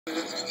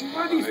Who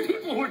are these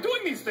people who are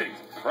doing these things?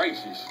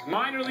 Gracious.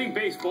 Minor League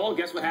Baseball,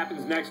 guess what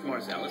happens next,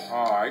 Marcellus?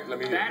 All right, let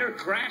me... Batter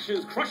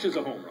crushes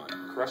a home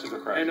run. Crushes a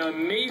crash. An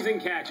amazing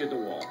catch at the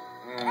wall.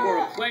 Or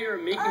a player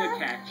making a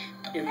catch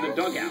in the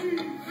dugout.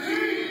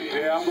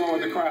 Yeah, I'm going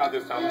with the crowd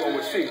this time. I'm going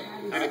with C.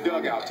 In the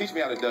dugout. Teach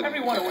me how to dugout.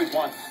 Everyone always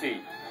wants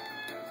C.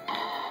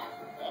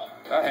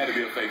 That had to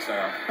be a fake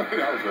sound.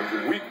 That was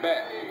a weak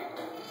bat.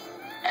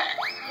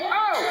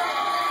 Oh!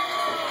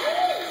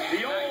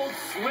 The old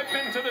slip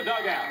into the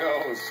dugout.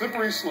 No,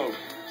 slippery slope.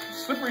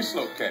 Slippery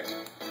slope catch.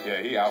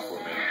 Yeah, he out for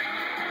a minute.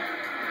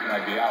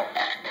 Might be out.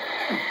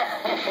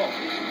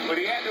 But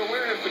he had the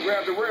awareness to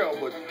grab the rail,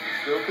 but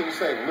still couldn't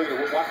save him. Look at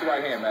it. Watch the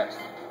right hand, Max.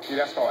 See,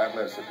 that's called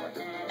athleticism right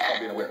there. That's called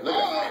being aware. Look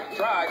at that.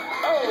 Try.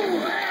 Oh!